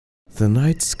The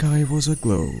night sky was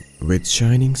aglow with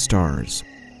shining stars.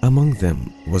 Among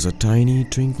them was a tiny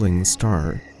twinkling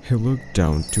star who looked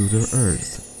down to the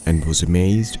earth and was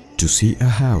amazed to see a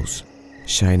house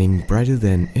shining brighter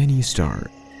than any star.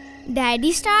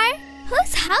 Daddy Star,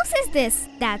 whose house is this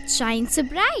that shines so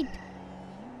bright?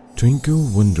 Twinkle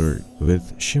wondered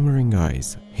with shimmering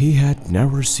eyes. He had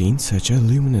never seen such a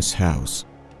luminous house.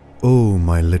 Oh,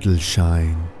 my little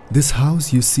shine, this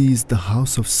house you see is the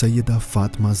house of Sayyidah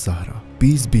Fatimah Zahra,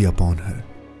 peace be upon her,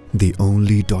 the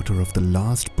only daughter of the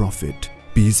last prophet,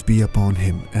 peace be upon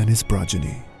him and his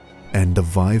progeny, and the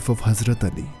wife of Hazrat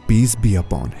Ali, peace be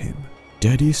upon him.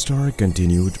 Daddy Star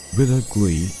continued with a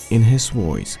glee in his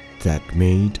voice that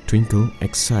made Twinkle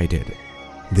excited.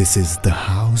 This is the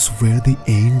house where the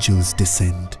angels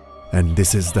descend, and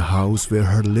this is the house where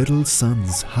her little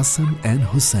sons Hassan and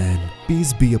Hussein,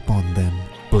 peace be upon them,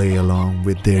 play along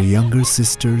with their younger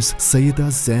sisters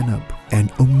Sayyidah Zainab and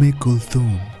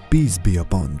Kulthum, peace be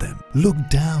upon them. Look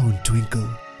down, Twinkle.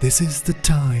 This is the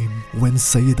time when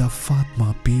Sayyidah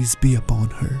Fatimah, peace be upon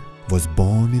her, was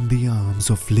born in the arms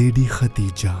of Lady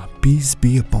Khadija, peace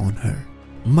be upon her.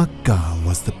 Makkah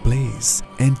was the place,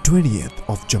 and 20th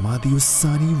of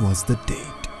Jamadi-us-Sani was the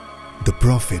date. The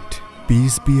Prophet,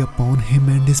 peace be upon him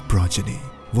and his progeny,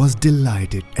 was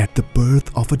delighted at the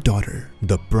birth of a daughter,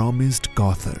 the promised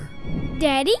Kauthar.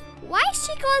 Daddy, why is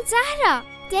she called Zahra?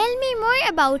 Tell me more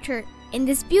about her in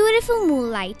this beautiful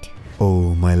moonlight.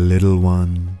 Oh, my little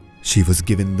one, she was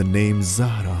given the name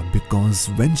Zahra because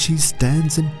when she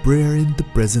stands in prayer in the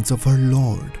presence of her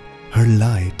Lord, her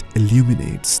light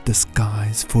illuminates the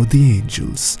skies for the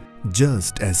angels,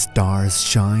 just as stars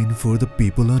shine for the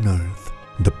people on earth.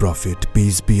 The Prophet,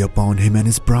 peace be upon him and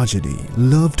his progeny,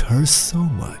 loved her so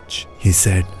much. He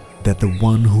said that the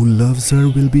one who loves her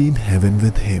will be in heaven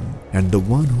with him, and the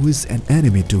one who is an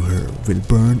enemy to her will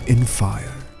burn in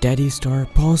fire. Daddy Star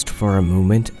paused for a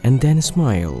moment and then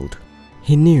smiled.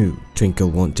 He knew Twinkle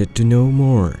wanted to know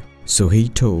more, so he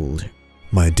told,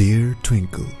 My dear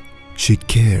Twinkle, she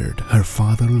cared her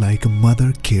father like a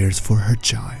mother cares for her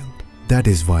child. That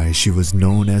is why she was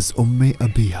known as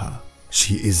Abiha.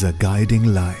 She is a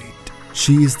guiding light.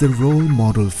 She is the role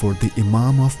model for the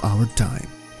Imam of our time.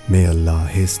 May Allah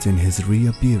hasten his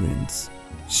reappearance.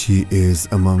 She is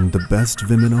among the best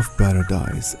women of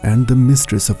paradise and the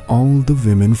mistress of all the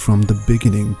women from the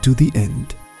beginning to the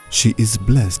end. She is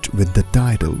blessed with the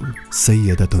title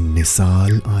Sayyidatun Nisa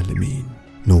al-Alamin.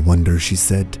 No wonder she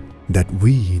said that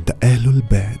we, the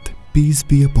al-bayt, peace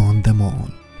be upon them all,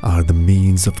 are the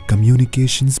means of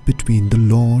communications between the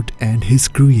Lord and his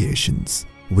creations.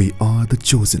 We are the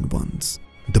chosen ones,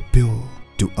 the pure.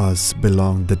 To us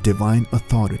belong the divine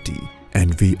authority,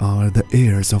 and we are the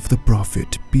heirs of the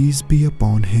Prophet, peace be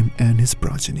upon him and his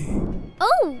progeny.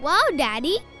 Oh, wow,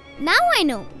 Daddy. Now I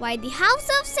know why the house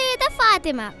of Sayyidah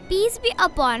Fatimah, peace be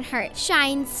upon her,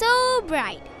 shines so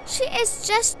bright. She is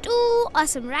just too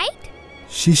awesome, right?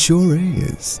 She sure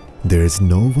is. There is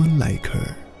no one like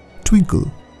her.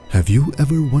 Twinkle, have you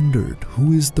ever wondered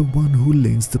who is the one who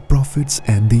links the prophets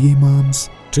and the imams?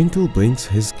 Twinkle blinks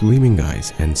his gleaming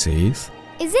eyes and says,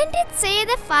 Isn't it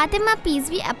Sayyidah Fatimah, peace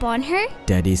be upon her?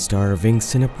 Daddy Star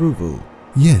winks in approval.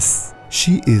 Yes,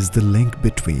 she is the link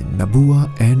between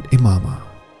Nabuwa and Imama.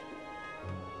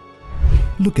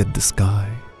 Look at the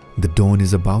sky. The dawn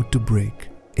is about to break.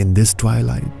 In this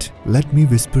twilight, let me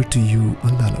whisper to you a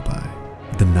lullaby.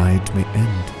 The night may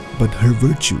end, but her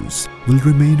virtues will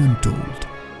remain untold.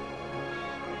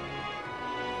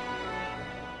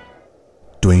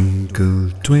 Twinkle,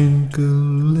 twinkle,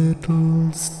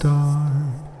 little star,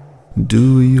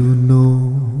 do you know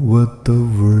what the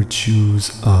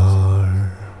virtues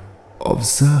are of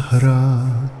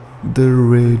Zahra, the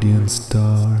radiant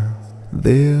star?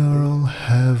 They are all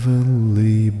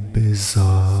heavenly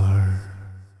bizarre.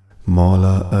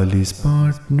 Mola Ali's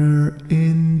partner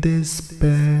in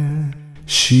despair,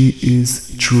 she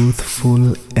is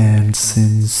truthful and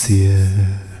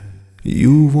sincere.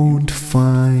 You won't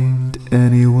find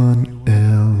anyone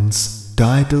else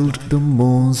titled the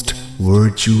most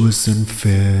virtuous and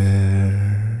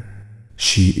fair.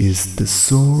 She is the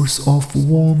source of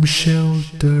warm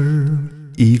shelter,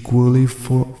 equally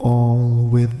for all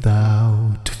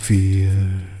without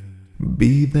fear.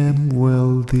 Be them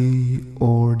wealthy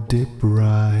or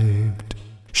deprived,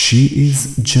 she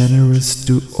is generous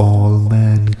to all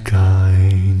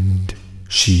mankind.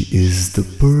 She is the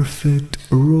perfect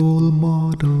role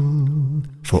model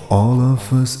for all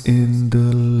of us in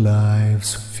the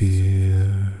life's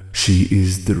sphere. She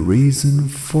is the reason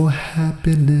for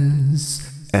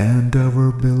happiness and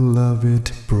our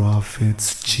beloved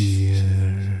Prophet's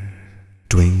cheer.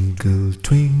 Twinkle,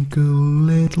 twinkle,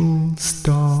 little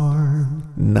star,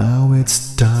 now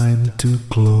it's time to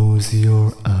close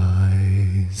your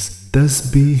eyes.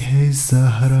 Tasbeeh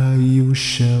Zahra you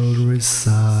shall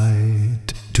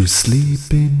recite, to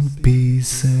sleep in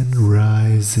peace and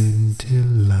rise into